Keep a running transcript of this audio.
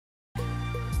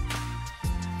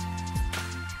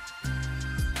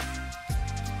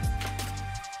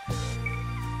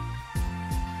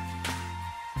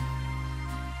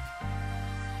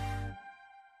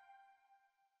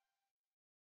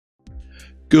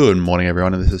Good morning,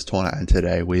 everyone, and this is Torna, and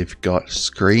today we've got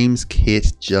Scream's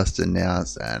kit just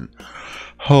announced, and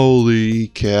holy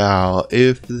cow!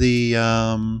 If the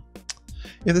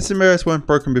symbiotes weren't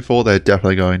broken before, they're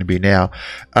definitely going to be now.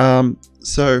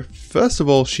 So first of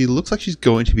all, she looks like she's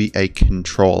going to be a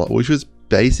controller, which was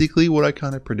basically what I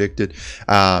kind of predicted.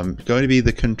 Going to be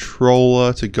the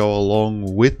controller to go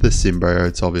along with the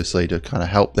symbiotes, obviously, to kind of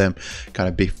help them kind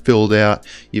of be filled out.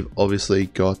 You've obviously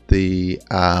got the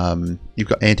you've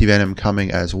got Anti-Venom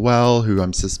coming as well, who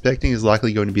I'm suspecting is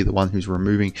likely going to be the one who's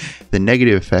removing the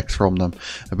negative effects from them.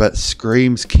 But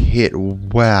Scream's kit,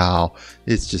 wow,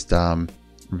 it's just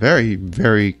very,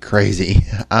 very crazy.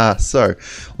 So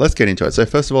let's get into it. So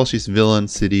first of all, she's Villain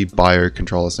City Bio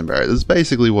Controller Symbiote. This is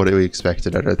basically what we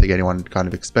expected. I don't think anyone kind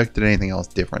of expected anything else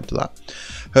different to that.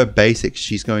 Her basics,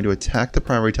 she's going to attack the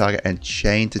primary target and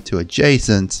chain to two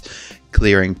adjacents,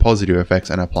 clearing positive effects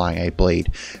and applying a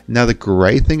bleed. Now the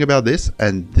great thing about this,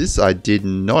 and this I did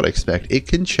not expect, it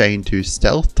can chain to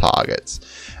stealth targets.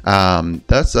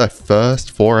 That's a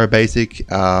first for a basic,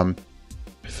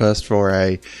 first for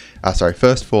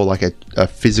like a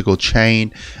physical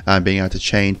chain. Being able to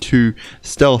chain to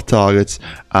stealth targets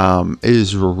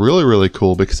is really, really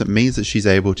cool, because it means that she's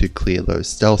able to clear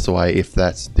those stealths away if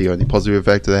that's the only positive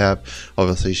effect they have.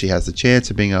 Obviously she has the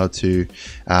chance of being able to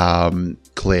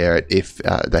clear it if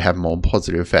they have more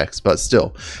positive effects, but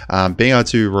still being able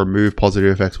to remove positive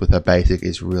effects with her basic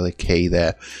is really key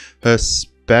there. Her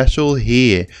special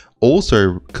here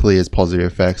also clears positive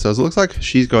effects, so it looks like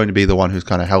she's going to be the one who's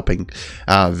kind of helping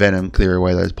Venom clear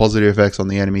away those positive effects on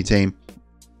the enemy team.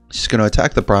 She's going to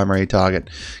attack the primary target,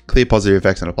 clear positive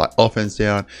effects and apply offense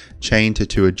down, chain to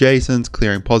two adjacents,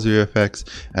 clearing positive effects,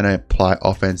 and apply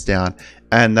offense down,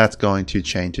 and that's going to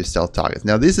chain to stealth targets.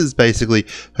 Now this is basically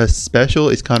her special.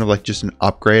 Is kind of like just an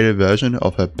upgraded version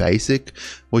of her basic,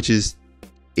 which is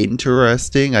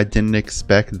interesting. I didn't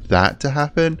expect that to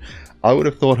happen. I would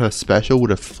have thought her special would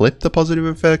have flipped the positive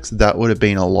effects. That would have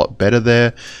been a lot better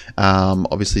there.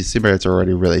 Obviously, symbiotes are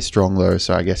already really strong though,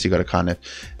 so I guess you got to kind of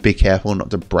be careful not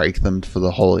to break them for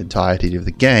the whole entirety of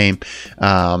the game.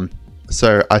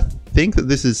 So I think that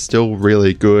this is still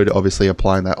really good, obviously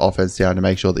applying that offense down to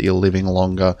make sure that you're living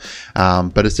longer,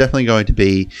 but it's definitely going to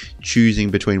be choosing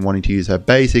between wanting to use her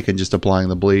basic and just applying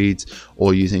the bleeds,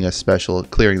 or using a special,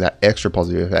 clearing that extra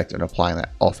positive effect and applying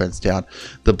that offense down.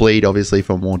 The bleed obviously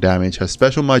for more damage. Her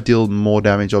special might deal more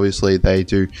damage, obviously they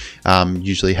do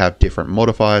usually have different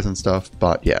modifiers and stuff,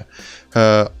 but yeah.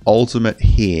 Her ultimate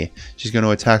here, she's going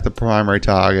to attack the primary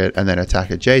target and then attack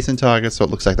adjacent targets, so it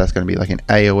looks like that's going to be like an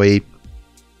AoE,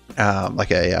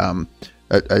 like an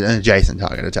adjacent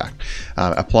target attack,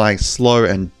 applying slow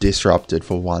and disrupted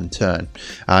for one turn.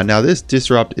 Now this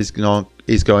disrupt is going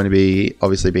to be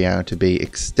obviously being able to be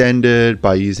extended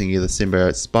by using either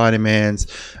Symbiote Spider-Man's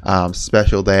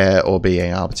special there, or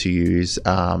being able to use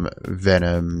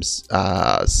Venom's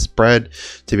spread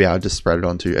to be able to spread it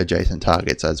onto adjacent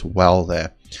targets as well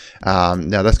there.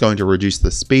 Now that's going to reduce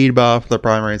the speed bar for the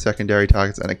primary and secondary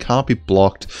targets, and it can't be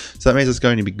blocked, so that means it's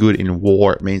going to be good in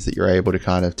war. It means that you're able to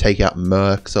kind of take out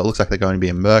Merc, so it looks like they're going to be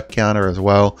a Merc counter as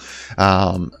well.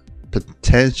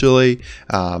 Potentially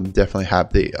definitely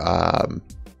have the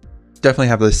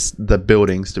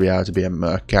buildings to be able to be a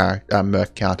Merc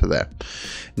counter there.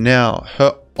 Now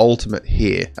her ultimate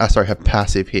here, her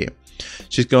passive here,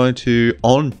 she's going to,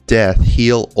 on death,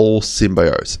 heal all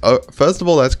symbiotes. First of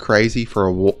all, that's crazy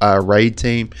for a raid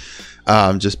team,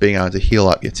 just being able to heal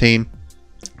up your team,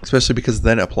 especially because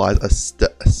then it applies a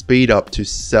speed up to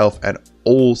self and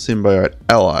all symbiote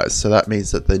allies. So that means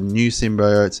that the new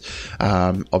symbiotes,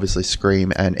 obviously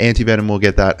Scream and Anti-Venom will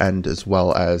get that, and as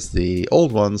well as the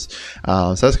old ones.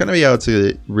 So that's going to be able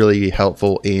to really be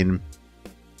helpful in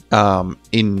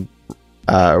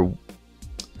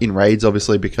raids,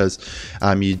 obviously, because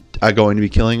you are going to be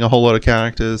killing a whole lot of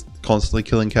characters, constantly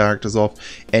killing characters off.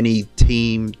 Any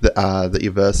team that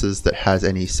you versus that has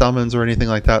any summons or anything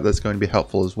like that, that's going to be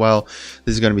helpful as well.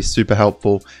 This is going to be super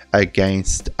helpful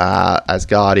against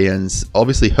Asgardians.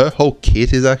 Obviously her whole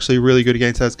kit is actually really good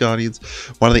against Asgardians.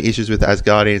 One of the issues with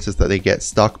Asgardians is that they get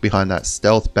stuck behind that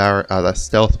stealth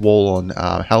wall on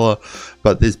Hela,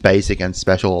 but this basic and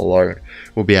special alone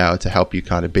will be able to help you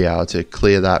kind of be able to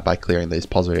clear that by clearing these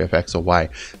positive effects away.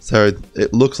 So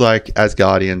it looks like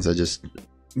Asgardians are just,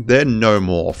 they're no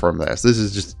more from this. This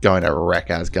is just going to wreck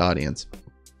Asgardians.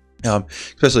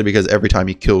 Especially because every time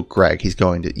you kill Greg, you're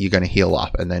going to heal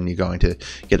up, and then you're going to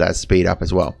get that speed up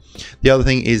as well. The other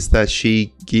thing is that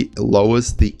she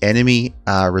lowers the enemy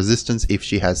resistance if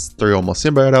she has 3 or more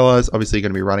symbiote allies. Obviously, you're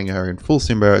going to be running her in full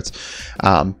symbiotes,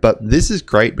 but this is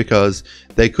great because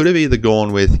they could have either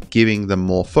gone with giving them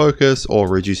more focus or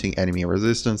reducing enemy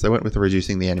resistance. They went with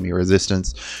reducing the enemy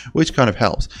resistance, which kind of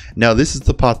helps. Now, this is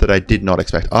the part that I did not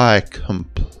expect. I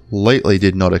completely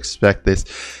did not expect this.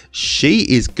 She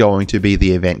is going to be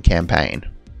the event campaign.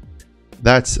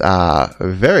 That's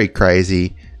very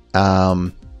crazy.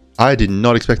 I did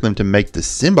not expect them to make the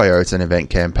symbiotes an event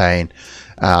campaign.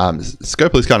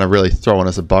 Scopely's kind of really throwing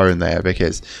us a bone there,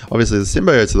 because obviously the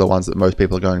symbiotes are the ones that most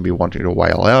people are going to be wanting to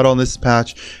wail out on this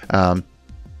patch.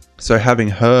 So having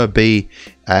her be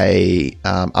a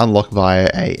unlock via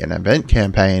an event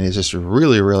campaign is just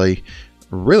really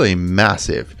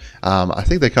massive. I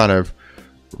think they kind of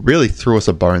really threw us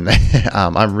a bone there.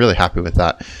 I'm really happy with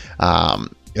that.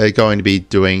 They're going to be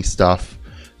doing stuff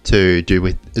to do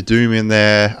with Doom in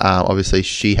there. Obviously,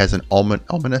 she has an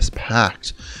ominous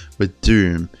pact with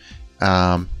Doom,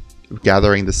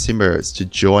 gathering the symbiotes to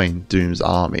join Doom's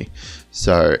army.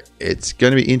 So it's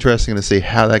going to be interesting to see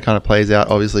how that kind of plays out.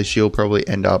 Obviously, she'll probably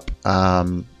end up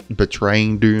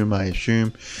betraying Doom, I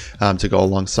assume, to go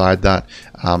alongside that.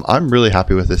 I'm really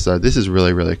happy with this, though. This is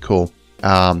really cool.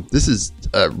 This is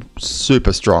a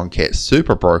super strong kit,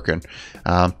 super broken.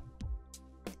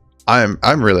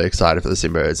 I'm really excited for the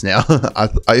symbiotes now.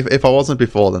 If I wasn't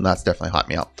before, then that's definitely hyped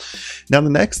me up. Now, the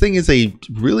next thing is a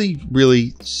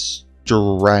really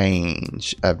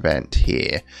strange event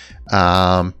here.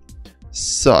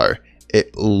 So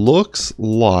it looks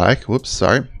like,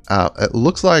 it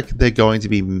looks like they're going to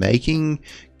be making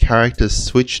characters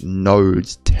switch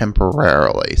nodes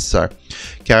temporarily. So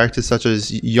characters such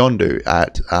as Yondu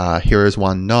at Heroes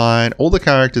 1-9, all the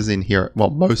characters in here, well,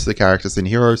 most of the characters in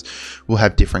Heroes will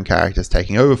have different characters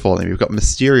taking over for them. You've got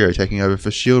Mysterio taking over for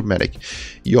Shield Medic,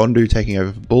 Yondu taking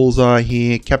over for Bullseye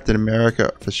here, Captain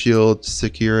America for Shield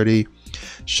Security,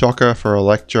 Shocker for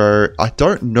Electro. I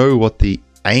don't know what the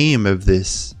aim of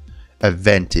this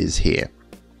event is here.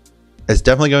 It's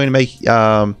definitely going to make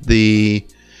the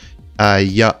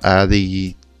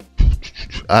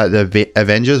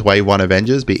Avengers, Wave 1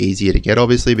 Avengers, be easier to get,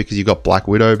 obviously, because you've got Black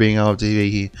Widow being able to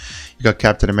be here. You've got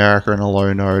Captain America in a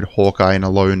low node, Hawkeye in a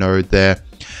low node there.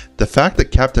 The fact that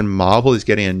Captain Marvel is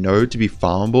getting a node to be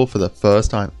farmable for the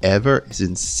first time ever is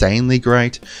insanely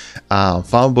great.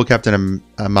 Farmable Captain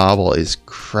Marvel is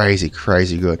crazy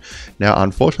good. Now,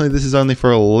 unfortunately, this is only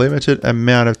for a limited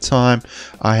amount of time.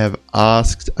 I have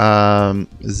asked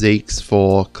Zeke's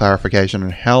for clarification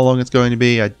on how long it's going to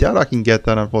be. I doubt I can get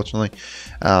that, unfortunately,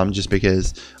 just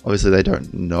because obviously they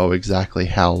don't know exactly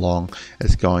how long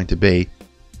it's going to be.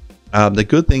 The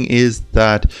good thing is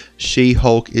that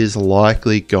She-Hulk is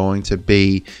likely going to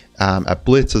be at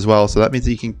Blitz as well, so that means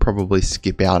that you can probably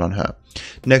skip out on her.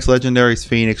 Next legendary is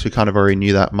Phoenix. We kind of already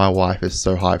knew that. My wife is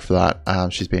so hyped for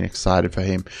that. She's been excited for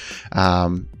him,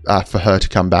 for her to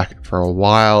come back for a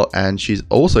while, and she's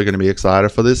also going to be excited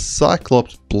for this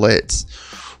Cyclops Blitz.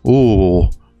 Ooh.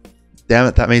 Damn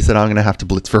it, that means that I'm going to have to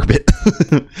blitz for a bit.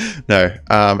 No,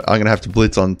 I'm going to have to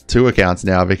blitz on 2 accounts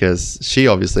now, because she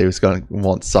obviously was going to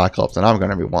want Cyclops and I'm going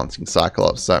to be wanting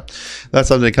Cyclops. So that's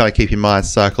something to kind of keep in mind.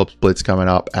 Cyclops Blitz coming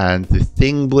up, and the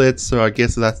Thing Blitz. So I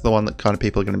guess that's the one that kind of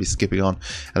people are going to be skipping on.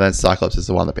 And then Cyclops is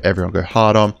the one that everyone go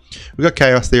hard on. We've got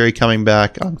Chaos Theory coming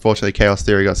back. Unfortunately, Chaos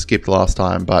Theory got skipped last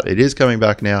time, but it is coming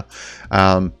back now.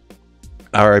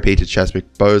 RIP to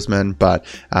Chadwick Boseman, but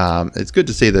it's good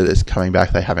to see that it's coming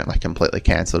back. They haven't like completely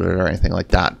cancelled it or anything like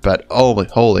that. But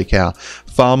holy cow,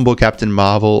 Farmable Captain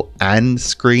Marvel and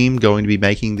Scream going to be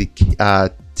making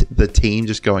the team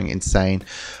just going insane.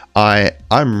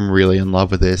 I'm really in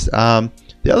love with this. The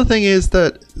other thing is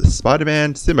that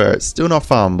Spider-Man symbiote still not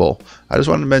farmable. I just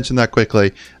wanted to mention that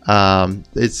quickly.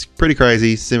 It's pretty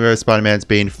crazy. Symbiote Spider-Man's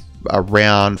been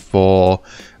around for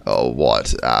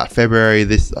February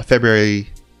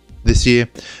this year,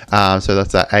 so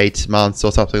that's 8 months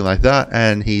or something like that,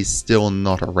 and he's still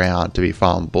not around to be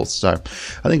farmable. So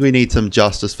I think we need some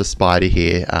justice for Spidey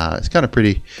here. It's kind of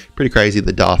pretty crazy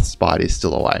that Darth Spidey is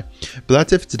still away. But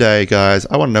that's it for today, guys.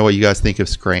 I want to know what you guys think of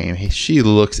Scream. She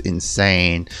looks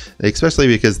insane, especially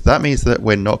because that means that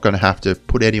we're not going to have to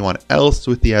put anyone else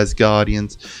with the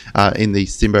Asgardians in the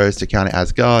symbiotes to counter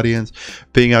Asgardians.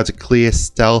 Being able to clear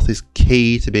stealth is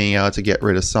key to being able to get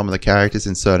rid of some of the characters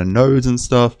in certain nodes and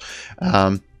stuff.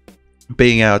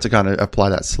 Being able to kind of apply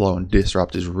that slow and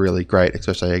disrupt is really great,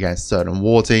 especially against certain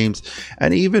war teams,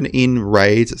 and even in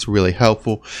raids it's really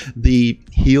helpful. The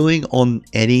healing on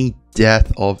any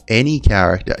death of any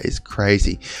character is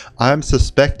crazy. I'm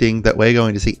suspecting that we're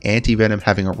going to see Anti-Venom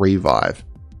having a revive.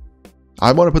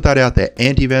 I want to put that out there.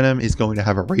 Anti-Venom is going to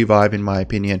have a revive, in my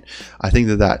opinion. I think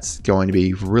that that's going to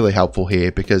be really helpful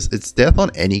here because it's death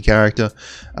on any character.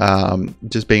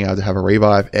 Just being able to have a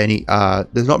revive.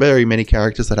 There's not very many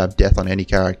characters that have death on any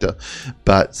character,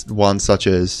 but ones such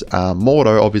as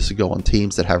Mordo obviously go on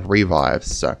teams that have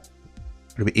revives. So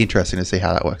it'll be interesting to see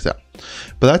how that works out.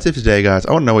 But that's it for today, guys.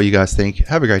 I want to know what you guys think.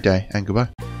 Have a great day and goodbye.